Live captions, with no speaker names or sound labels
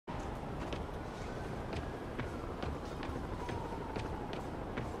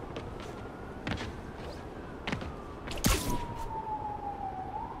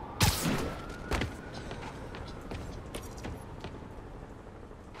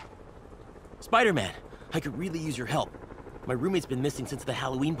Spider-Man, I could really use your help. My roommate's been missing since the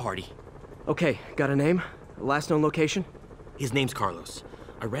Halloween party. Okay, got a name? Last known location? His name's Carlos.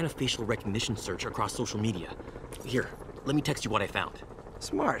 I ran a facial recognition search across social media. Here, let me text you what I found.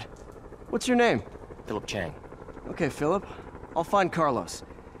 Smart. What's your name? Philip Chang. Okay, Philip. I'll find Carlos.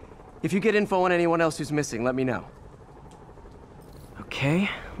 If you get info on anyone else who's missing, let me know. Okay,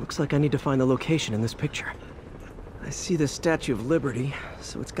 looks like I need to find the location in this picture. I see the Statue of Liberty,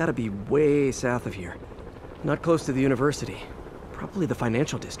 so it's gotta be way south of here. Not close to the university. Probably the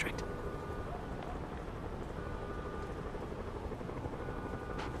financial district.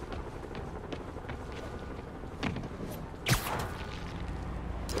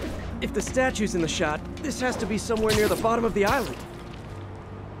 If the statue's in the shot, this has to be somewhere near the bottom of the island.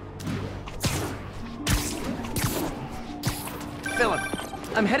 Philip,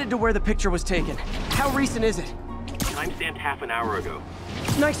 I'm headed to where the picture was taken. How recent is it? Timestamped half an hour ago.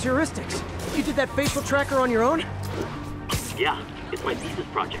 Nice heuristics. You did that facial tracker on your own? Yeah, it's my thesis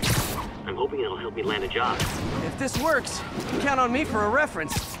project. I'm hoping it'll help me land a job. If this works, you can count on me for a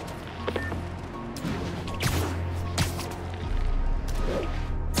reference.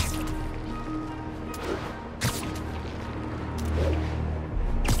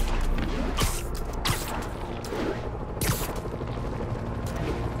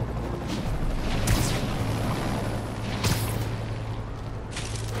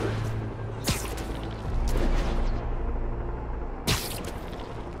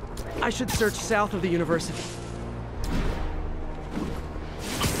 I should search south of the university.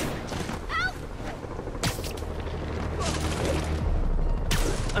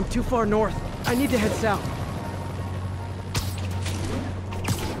 I'm too far north. I need to head south.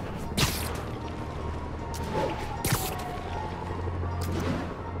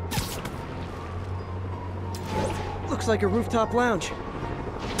 Looks like a rooftop lounge.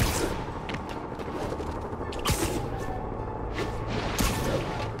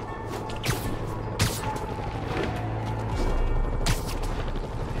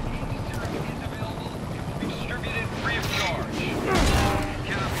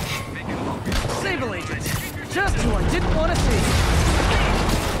 Sable agents! Just who I didn't want to see!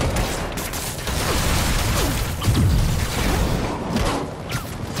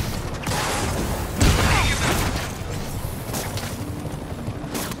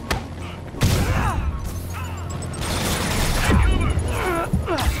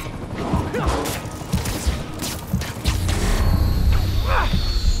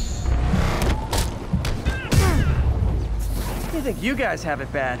 I think you guys have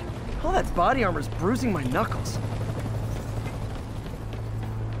it bad. All that body armor's bruising my knuckles.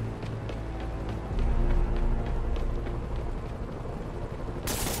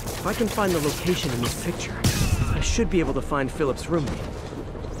 If I can find the location in this picture, I should be able to find Philip's roommate.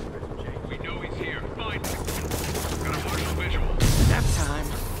 We know he's here. Find him. Got a partial visual. Nap time.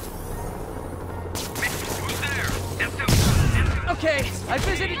 Who's there? Okay, I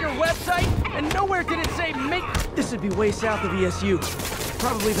visited your website, and nowhere did it say make... This would be way south of ESU.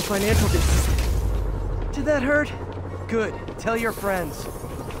 Probably the financial district. Did that hurt? Good. Tell your friends.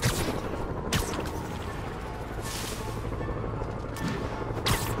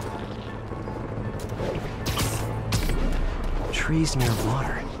 Trees near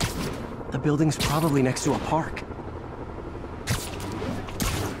water. The building's probably next to a park.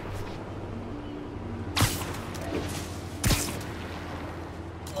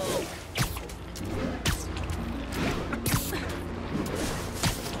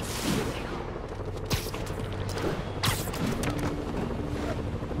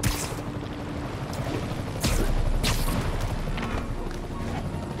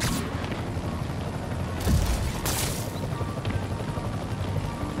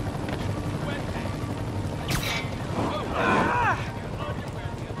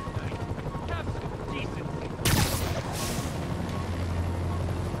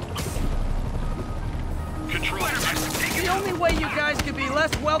 The only way you guys could be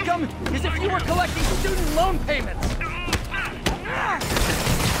less welcome is if you were collecting student loan payments.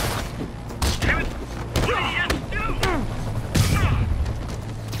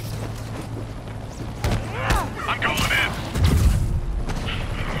 I'm going in.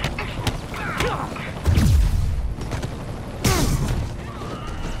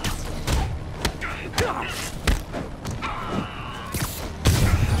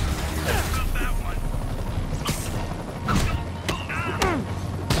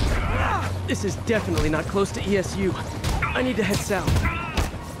 This is definitely not close to ESU. I need to head south.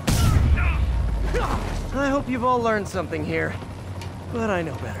 I hope you've all learned something here, but I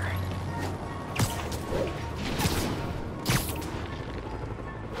know better.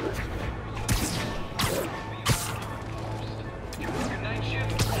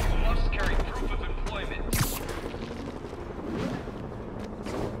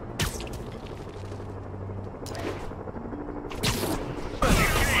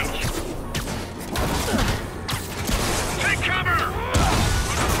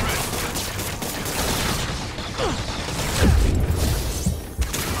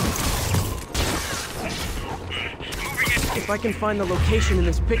 I can find the location in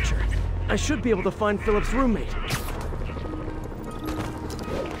this picture, I should be able to find Philip's roommate.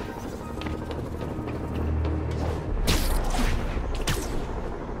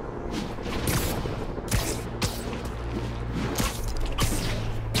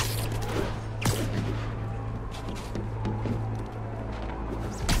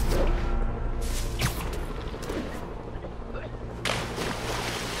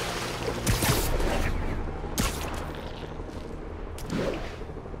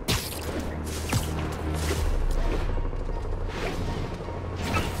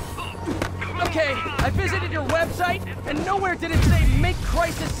 Okay, I visited your website, and nowhere did it say make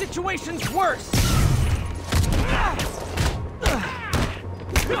crisis situations worse!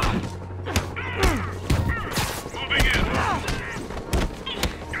 Moving in.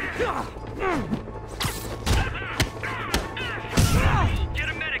 Get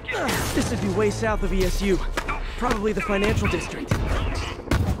a medic in. This would be way south of ESU. Probably the financial district.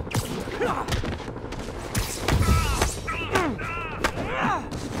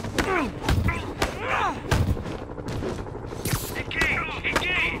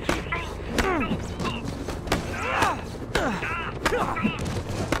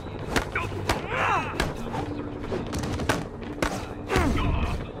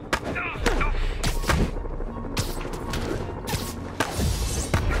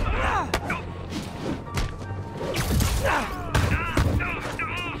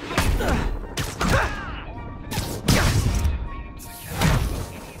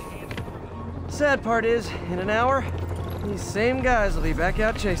 Sad part is, in an hour, these same guys will be back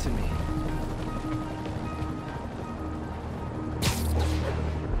out chasing me.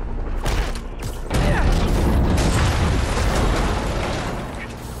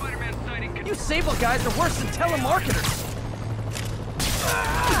 Spider-Man sighting. You Sable guys are worse than telemarketers!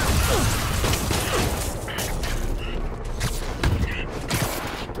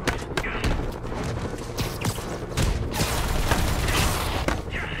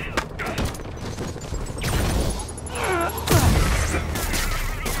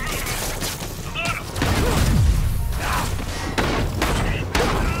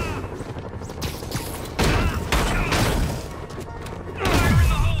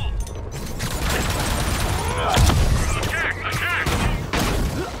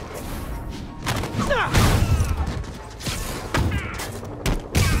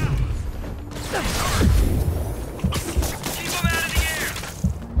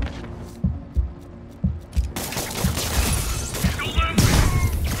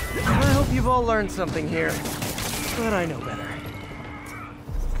 You've all learned something here, but I know better.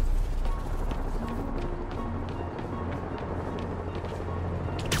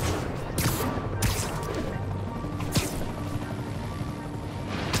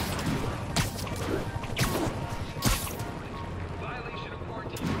 Violation of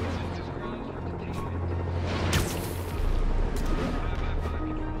quarantine rules is grounds for detainment. 5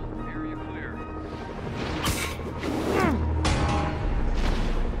 control. Area clear.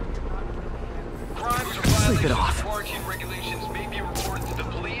 Crimes or violations of quarantine regulations may be reported to the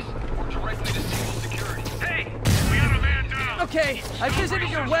police or directly to civil security. Hey! We got a man down! Okay, I visited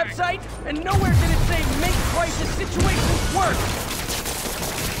your website, and nowhere did it say make crisis situations worse!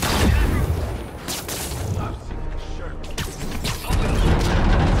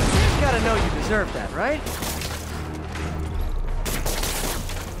 You gotta know you deserve that, right?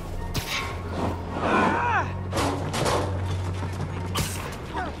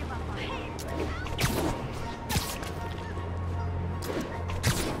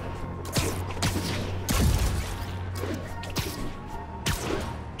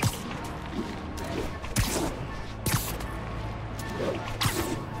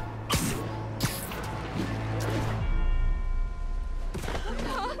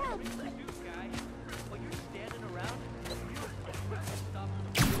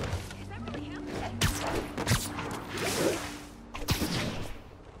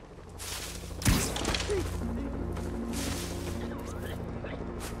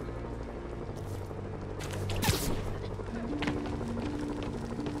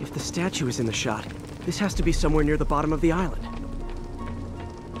 If the statue is in the shot, this has to be somewhere near the bottom of the island.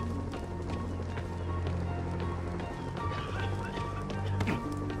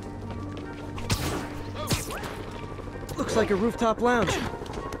 Looks like a rooftop lounge.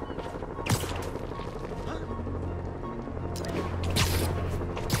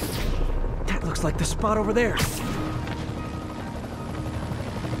 That looks like the spot over there.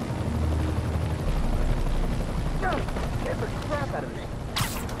 Get the crap out of me.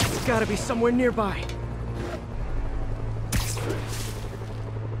 It's gotta be somewhere nearby.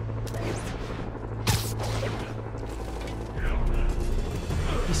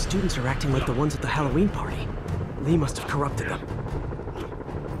 These students are acting like the ones at the Halloween party. Lee must have corrupted them.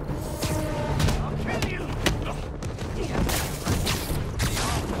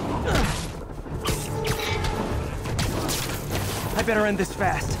 I better end this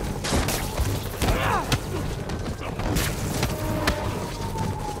fast.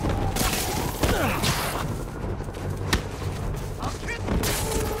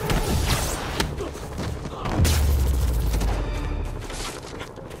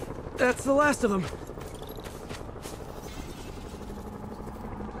 That's the last of them.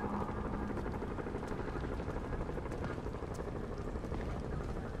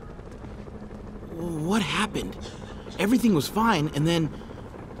 What happened? Everything was fine, and then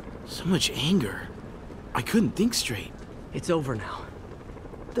so much anger. I couldn't think straight. It's over now.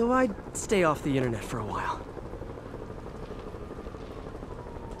 Though I'd stay off the internet for a while.